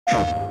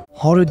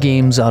Horror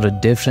games are a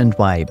different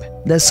vibe.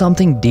 There's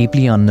something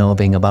deeply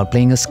unnerving about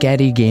playing a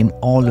scary game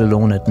all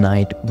alone at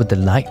night with the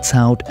lights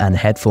out and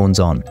headphones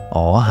on,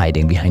 or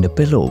hiding behind a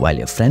pillow while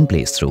your friend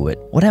plays through it.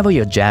 Whatever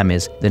your jam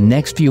is, the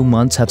next few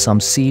months have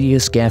some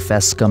serious scare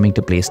fests coming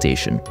to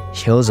PlayStation.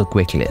 Here's a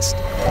quick list.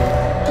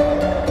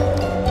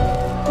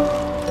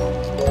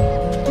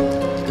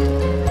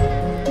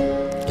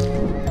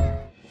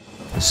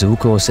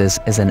 Zoochosis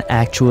is an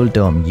actual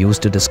term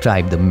used to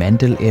describe the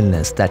mental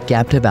illness that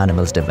captive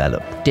animals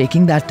develop.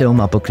 Taking that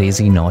term up a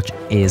crazy notch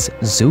is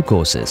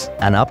Zoochosis,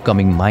 an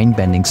upcoming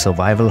mind-bending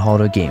survival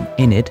horror game.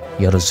 In it,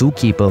 you're a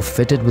zookeeper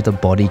fitted with a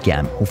body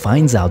cam who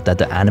finds out that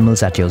the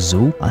animals at your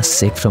zoo are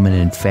sick from an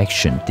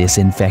infection. This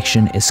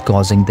infection is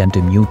causing them to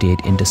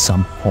mutate into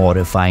some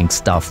horrifying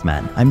stuff,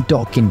 man. I'm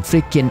talking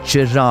freaking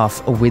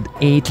giraffe with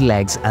 8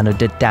 legs and a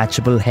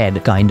detachable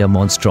head kinda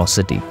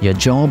monstrosity. Your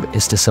job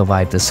is to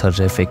survive this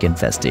horrific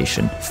infestation.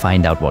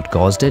 Find out what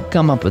caused it,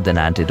 come up with an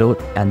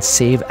antidote, and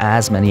save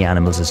as many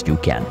animals as you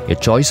can. Your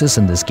choices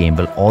in this game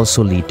will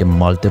also lead to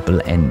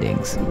multiple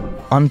endings.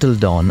 Until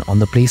Dawn on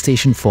the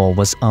PlayStation 4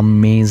 was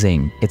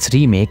amazing. Its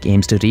remake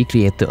aims to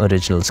recreate the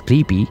original's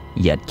creepy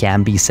yet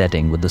campy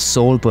setting with the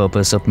sole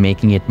purpose of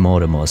making it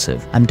more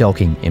immersive. I'm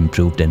talking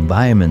improved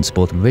environments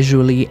both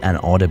visually and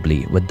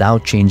audibly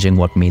without changing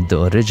what made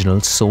the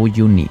original so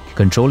unique.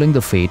 Controlling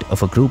the fate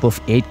of a group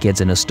of 8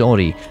 kids in a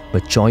story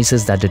with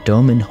choices that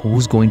determine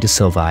who's going to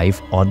survive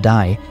or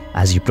die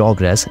as you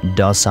progress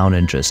does sound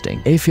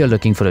interesting. If you're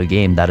looking for a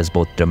game that is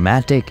both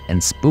dramatic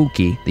and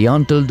spooky, the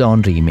Until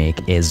Dawn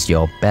remake is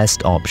your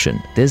best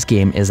option. This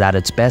game is at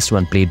its best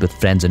when played with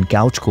friends in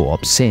couch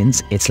co-op,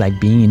 since it's like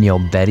being in your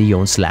very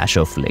own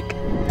slasher flick.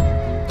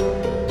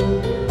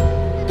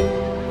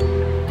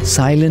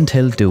 Silent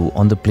Hill 2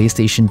 on the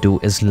PlayStation 2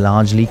 is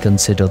largely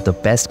considered the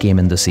best game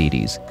in the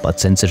series, but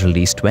since it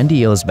released 20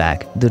 years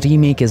back, the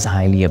remake is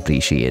highly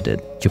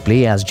appreciated. You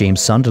play as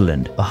James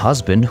Sunderland, a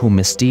husband who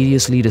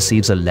mysteriously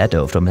receives a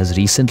letter from his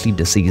recently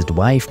deceased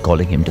wife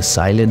calling him to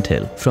Silent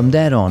Hill. From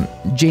there on,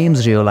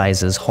 James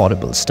realizes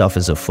horrible stuff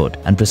is afoot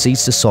and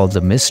proceeds to solve the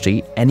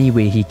mystery any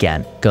way he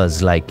can,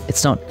 cause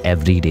it's not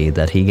every day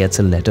that he gets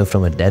a letter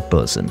from a dead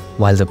person.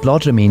 While the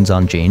plot remains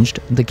unchanged,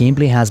 the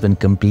gameplay has been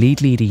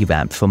completely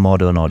revamped for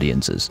modern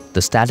audiences.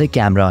 The static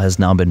camera has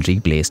now been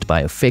replaced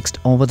by a fixed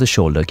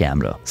over-the-shoulder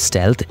camera.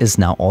 Stealth is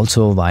now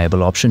also a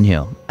viable option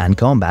here, and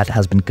combat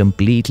has been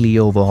completely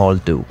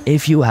overhauled too.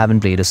 If you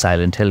haven't played a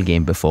Silent Hill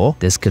game before,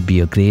 this could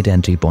be a great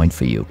entry point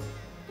for you.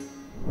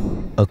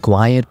 A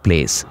Quiet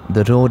Place: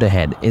 The Road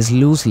Ahead is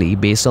loosely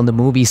based on the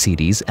movie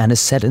series and is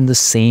set in the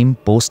same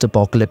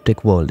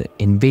post-apocalyptic world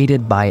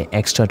invaded by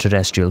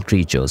extraterrestrial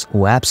creatures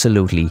who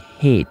absolutely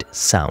hate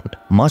sound.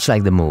 Much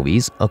like the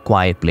movies, A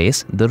Quiet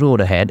Place: The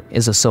Road Ahead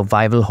is a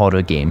survival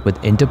horror game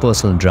with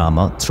interpersonal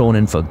drama thrown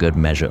in for good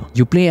measure.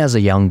 You play as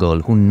a young girl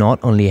who not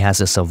only has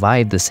to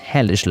survive this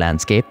hellish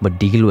landscape but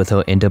deal with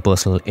her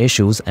interpersonal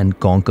issues and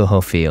conquer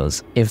her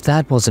fears. If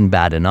that wasn't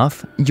bad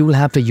enough, you will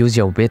have to use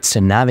your wits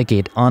to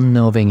navigate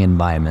unnerving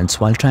environments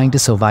while trying to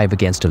survive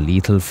against a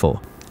lethal foe.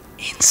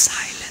 In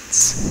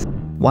silence.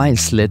 While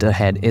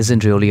Slitterhead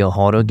isn't really a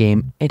horror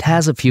game, it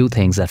has a few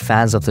things that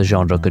fans of the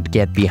genre could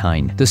get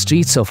behind. The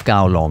streets of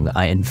Kowloon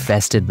are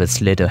infested with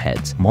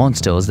Slitterheads,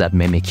 monsters that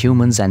mimic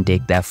humans and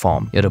take their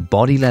form. You're a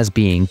bodiless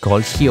being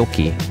called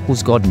Hyoki,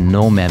 who's got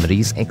no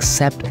memories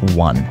except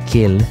one: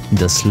 kill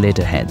the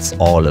Slitterheads,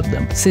 all of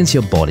them. Since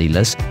you're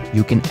bodiless,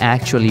 you can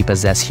actually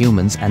possess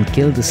humans and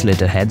kill the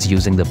Slitterheads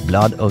using the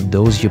blood of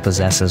those you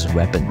possess as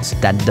weapons.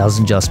 That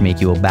doesn't just make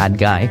you a bad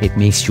guy, it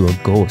makes you a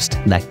ghost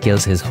that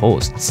kills his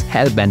hosts,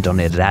 hell-bent on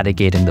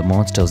eradicating the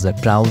monsters that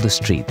prowl the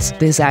streets.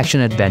 This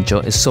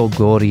action-adventure is so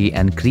gory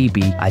and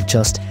creepy, I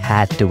just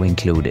had to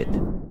include it.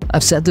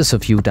 I've said this a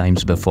few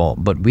times before,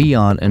 but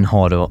VR and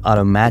horror are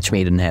a match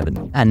made in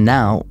heaven. And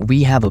now,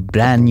 we have a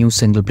brand new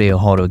single-player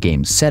horror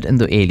game set in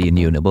the Alien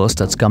universe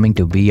that's coming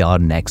to VR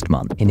next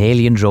month. In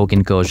Alien Rogue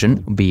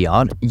Incursion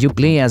VR, you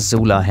play as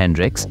Zula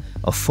Hendricks,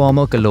 a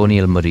former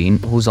colonial marine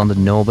who's on the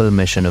noble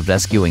mission of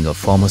rescuing a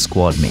former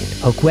squad mate.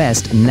 Her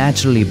quest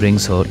naturally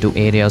brings her to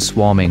areas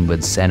swarming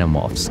with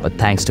xenomorphs, but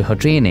thanks to her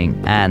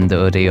training and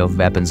the array of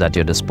weapons at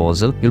your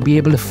disposal, you'll be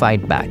able to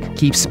fight back.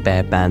 Keep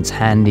spare pants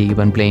handy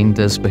when playing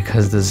this,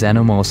 because the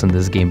xenomorphs in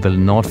this game will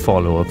not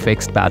follow a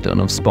fixed pattern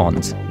of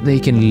spawns. They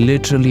can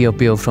literally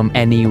appear from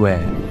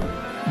anywhere.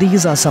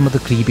 These are some of the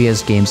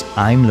creepiest games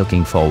I'm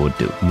looking forward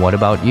to. What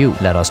about you?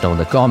 Let us know in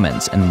the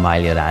comments, and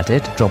while you're at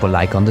it, drop a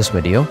like on this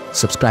video,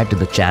 subscribe to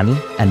the channel,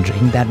 and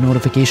ring that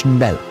notification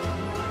bell.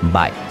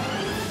 Bye.